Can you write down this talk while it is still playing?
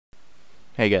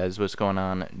Hey guys, what's going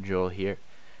on? Joel here.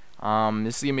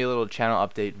 This is gonna be a little channel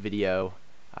update video.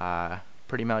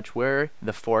 Pretty much where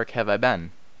the fork have I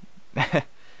been?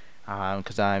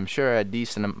 Because I'm sure a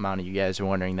decent amount of you guys are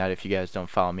wondering that if you guys don't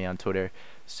follow me on Twitter.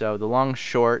 So the long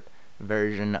short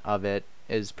version of it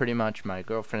is pretty much my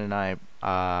girlfriend and I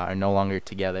are no longer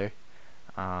together.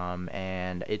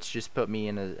 And it's just put me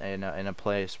in a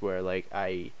place where like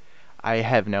I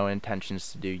have no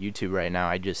intentions to do YouTube right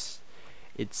now.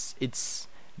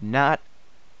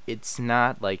 It's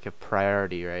not like a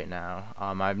priority right now.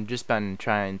 I've just been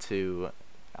trying to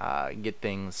get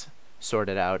things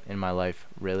sorted out in my life,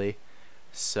 really.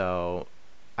 So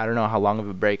I don't know how long of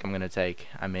a break I'm gonna take.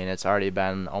 I mean, it's already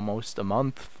been almost a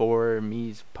month for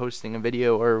me posting a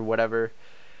video or whatever.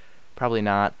 Probably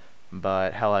not,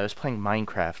 but hell, I was playing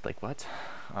Minecraft. Like what?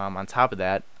 On top of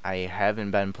that, I haven't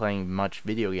been playing much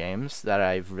video games that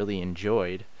I've really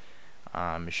enjoyed.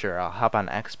 Sure, I'll hop on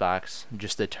Xbox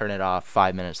just to turn it off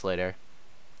 5 minutes later.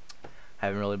 I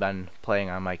haven't really been playing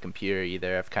on my computer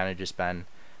either. I've kind of just been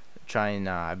trying.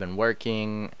 I've been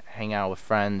working, hang out with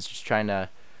friends, just trying to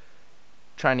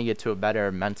get to a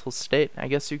better mental state, I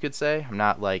guess you could say. I'm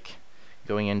not like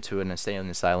going into an insane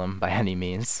asylum by any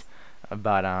means,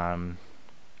 but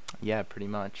yeah, pretty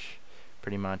much.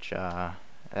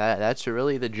 That's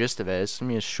really the gist of it. It's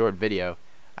gonna be a short video.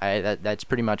 That's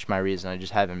pretty much my reason. I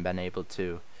just haven't been able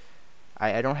to.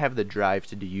 I don't have the drive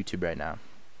to do YouTube right now.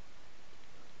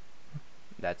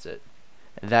 That's it.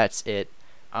 That's it.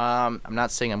 I'm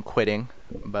not saying I'm quitting,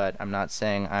 but I'm not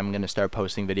saying I'm gonna start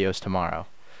posting videos tomorrow.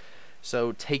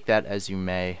 So take that as you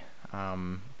may.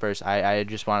 First, I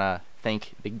just wanna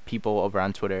thank the people over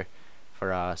on Twitter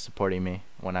for supporting me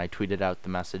when I tweeted out the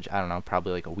message. I don't know,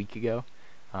 probably like a week ago.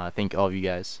 Thank all of you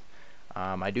guys.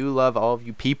 I do love all of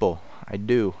you people. I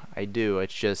do.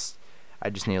 It's just I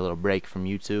just need a little break from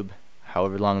YouTube,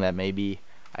 however long that may be.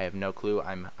 I have no clue.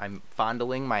 I'm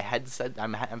fondling my headset.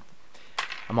 I'm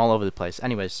all over the place.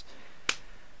 Anyways,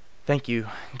 thank you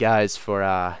guys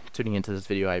for tuning into this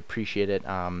video. I appreciate it.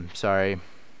 Sorry,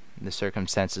 the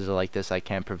circumstances are like this. I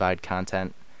can't provide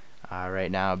content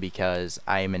right now because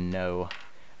I am in no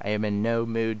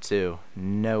mood to.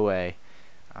 No way.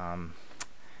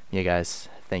 Yeah, guys.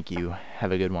 Thank you.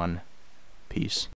 Have a good one. Peace.